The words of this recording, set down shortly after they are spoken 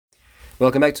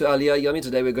Welcome back to Aliyah Yomi.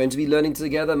 Today we're going to be learning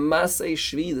together Massei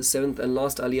Shvi, the seventh and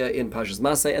last Aliyah in Parshas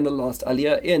Massei, and the last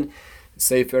Aliyah in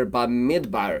Sefer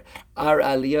Bamidbar. Our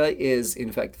Aliyah is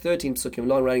in fact 13 psukim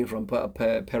long, running from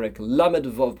Perek Lamed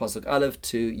Vov Pasuk Aleph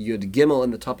to Yud Gimel,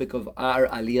 and the topic of our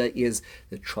Aliyah is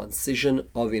the transition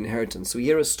of inheritance. So we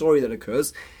hear a story that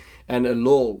occurs and a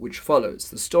law which follows.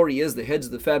 The story is the heads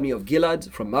of the family of Gilad,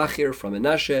 from Machir, from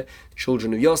Menashe, the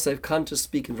children of Yosef, come to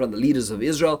speak in front of the leaders of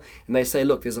Israel, and they say,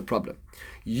 look, there's a problem.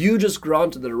 You just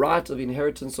granted the right of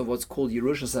inheritance of what's called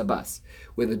Yerushas Abbas,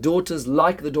 where the daughters,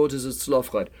 like the daughters of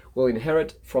Tzlofchad, will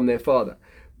inherit from their father.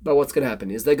 But what's going to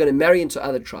happen is they're going to marry into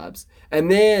other tribes,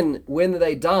 and then when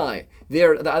they die, the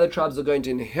other tribes are going to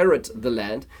inherit the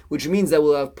land, which means they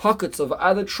will have pockets of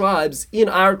other tribes in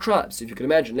our tribes. So if you can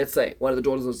imagine, let's say one of the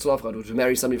daughters of Tzlofchad would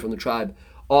marry somebody from the tribe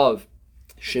of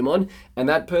Shimon, and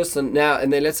that person now,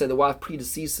 and then let's say the wife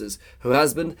predeceases her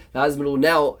husband, the husband will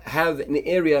now have an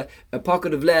area, a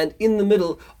pocket of land in the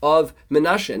middle of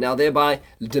Menashe, now thereby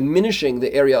diminishing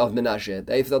the area of Menashe.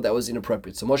 They felt that was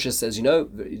inappropriate. So Moshe says,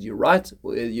 you're right,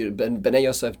 Bnei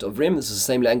Yosef Dovrim, this is the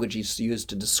same language he used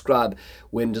to describe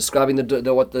when describing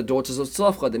what the daughters of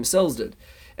Tzlofchad themselves did.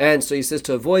 And so he says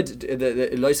to avoid to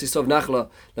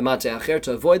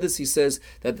avoid this, he says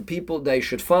that the people, they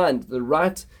should find the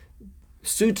right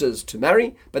suitors to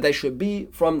marry, but they should be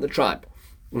from the tribe.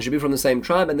 They should be from the same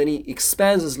tribe, and then he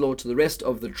expands his law to the rest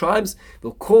of the tribes.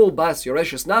 They'll call Bas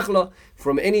Yoreshes Nachla,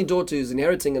 from any daughter who's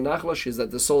inheriting a Nachla, she's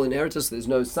the sole inheritor, so there's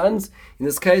no sons. In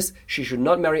this case, she should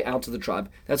not marry out of the tribe.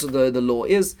 That's what the law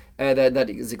is, that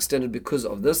is extended because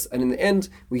of this. And in the end,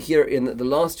 we hear in the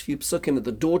last few psukim that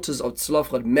the daughters of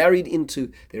Tzlofchad married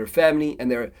into their family, and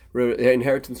their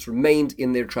inheritance remained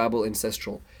in their tribal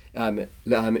ancestral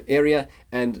area.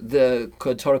 And the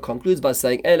Torah concludes by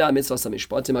saying, Ela mitzvah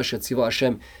samishpatim asher tziva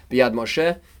Hashem biyad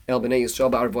Moshe el bnei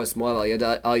Yisrael ba'ar voice Moav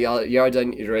al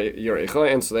Yarden Yerecha.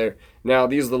 And so there, now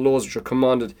these are the laws which are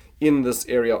commanded in this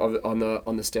area on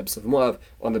the steps of Moav,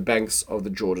 on the banks of the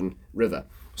Jordan River.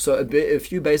 So a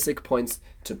few basic points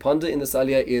to ponder in this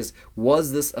aliyah is,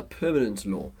 was this a permanent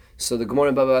law? So the Gemara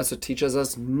in Baba Basra teaches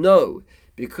us no,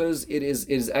 because it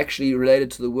is actually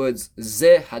related to the words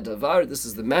Zeh Hadavar, this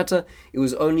is the matter. It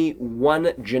was only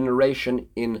one generation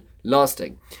in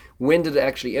lasting. When did it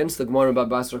actually end? So the Gemara in Baba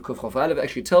Basra Kuf Chof Aleph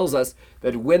actually tells us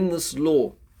that when this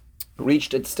law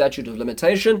reached its statute of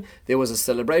limitation, there was a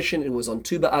celebration. It was on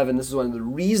Tu B'Av, and this is one of the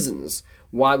reasons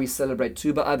why we celebrate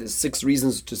Tu B'Av. There's 6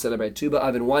 reasons to celebrate Tu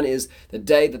B'Av, and one is the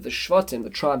day that the Shvatim, the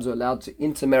tribes, were allowed to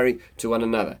intermarry to one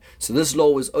another. So this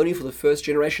law was only for the first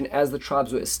generation, as the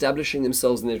tribes were establishing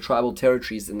themselves in their tribal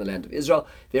territories in the land of Israel.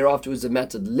 Thereafter it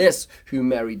mattered less who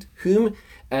married whom,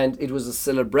 and it was a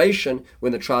celebration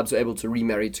when the tribes were able to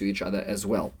remarry to each other as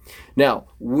well. Now,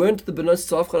 weren't the Bnei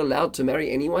Tzlofchad allowed to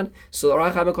marry anyone? So the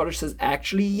Orach HaMakodesh says,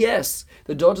 actually, yes.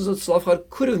 The daughters of Tzlofchad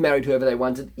could have married whoever they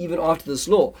wanted, even after this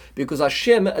law, because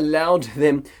Hashem allowed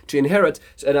them to inherit,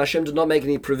 and Hashem did not make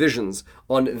any provisions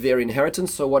on their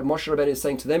inheritance. So what Moshe Rabbeinu is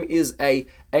saying to them is a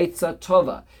Eitzah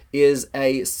Tova, is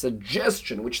a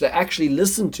suggestion which they actually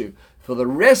listened to. For the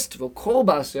rest, for Kol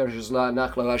Bas Yerushas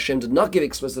Nachla, Hashem did not give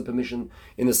explicit permission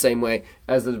in the same way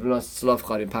as the Bnei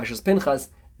Tzlofchad in Parshas Pinchas.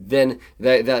 Then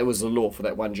that was the law for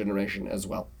that one generation as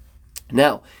well.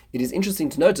 Now, it is interesting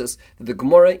to notice that the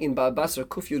Gemara in Baba Basra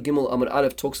Kuf Yud Gimel Amud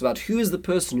Aleph talks about who is the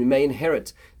person who may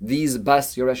inherit these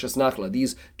Bas Yoreshes Nachla,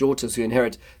 these daughters who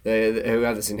inherit, who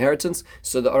have this inheritance.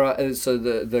 So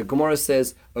the Gemara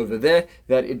says over there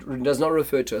that it does not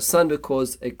refer to a son,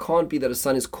 because it can't be that a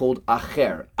son is called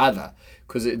Acher, other,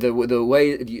 because the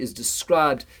way it is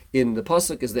described in the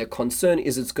pasuk is their concern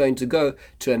is it's going to go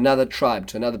to another tribe,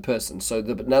 to another person. So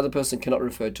another person cannot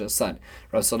refer to a son.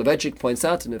 Rav Soloveitchik points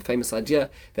out in a famous idea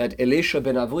that Elisha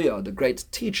ben Avuya, the great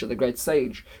teacher, the great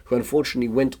sage, who unfortunately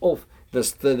went off the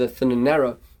thin and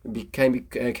narrow, came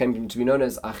to be known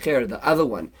as Acher, the other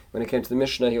one. When it came to the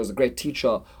Mishnah, he was a great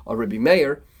teacher of Rabbi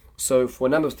Meir. So for a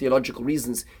number of theological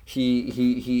reasons,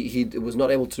 he was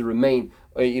not able to remain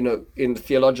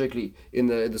theologically in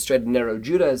the straight and narrow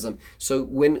Judaism. So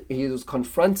when he was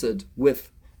confronted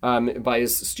with by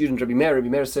his student Rabbi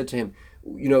Meir said to him,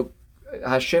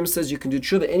 Hashem says you can do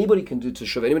tshuva, anybody can do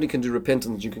tshuva, anybody can do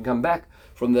repentance, you can come back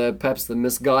from perhaps the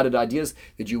misguided ideas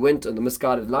that you went, and the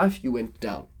misguided life you went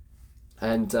down.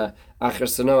 And Acher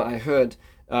Sano, I heard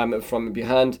from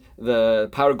behind the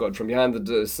paragod, from behind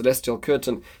the celestial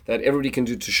curtain, that everybody can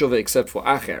do teshuva except for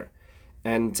Acher.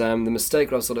 And the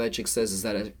mistake Rav Soloveitchik says is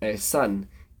that a son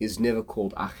is never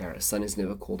called Acher, a son is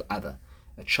never called other.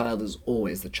 a child is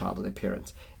always the child of their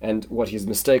parent. And what his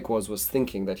mistake was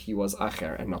thinking that he was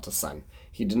acher and not a son.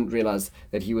 He didn't realize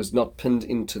that he was not pinned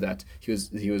into that. He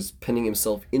was pinning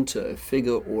himself into a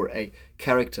figure or a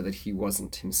character that he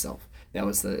wasn't himself.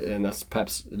 And that's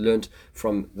perhaps learnt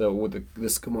from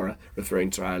this Gemara referring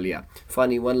to Aliyah.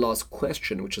 Finally, one last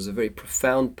question, which is a very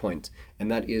profound point, and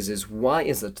that is why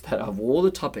is it that of all the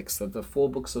topics that the 4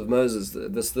 books of Moses,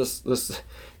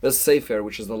 this Sefer,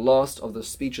 which is the last of the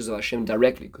speeches of Hashem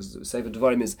directly, because the Sefer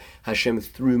Devarim is Hashem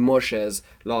through Moshe's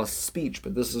last speech,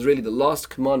 but this is really the last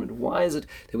commandment. Why is it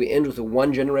that we end with a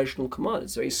one generational command?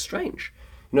 It's very strange.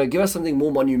 Give us something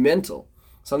more monumental.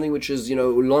 Something which is,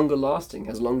 longer lasting,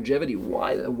 has longevity.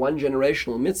 Why a one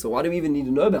generational mitzvah? Why do we even need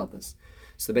to know about this?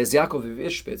 So the Beis Yaakov of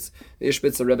Ishbitz, the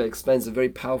Ishbitzer Rebbe explains a very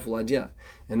powerful idea,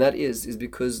 and that is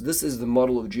because this is the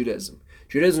model of Judaism.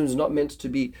 Judaism is not meant to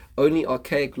be only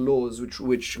archaic laws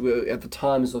which were at the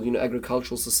times of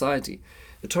agricultural society.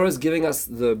 The Torah is giving us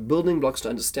the building blocks to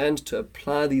understand, to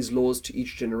apply these laws to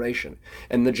each generation.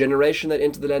 And the generation that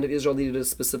entered the land of Israel needed a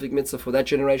specific mitzvah for that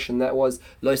generation. That was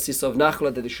Lo Sisov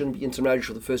Nachla, that there shouldn't be intermarriage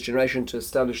for the first generation to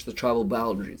establish the tribal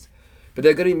boundaries. But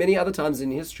there are going to be many other times in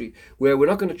history where we're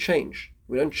not going to change.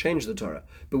 We don't change the Torah.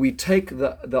 But we take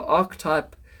the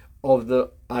archetype of the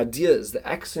ideas, the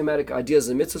axiomatic ideas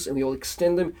and mitzvahs, and we will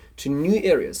extend them to new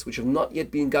areas which have not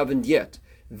yet been governed yet.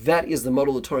 That is the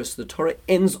model of the Torah. So the Torah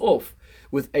ends off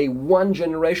with a one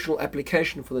generational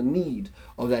application for the need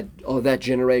of that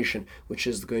generation, which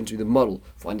is going to be the model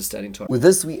for understanding Torah. With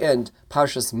this we end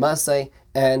Parshas Massei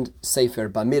and Sefer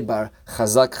Bamidbar.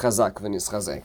 Chazak v'nischazek.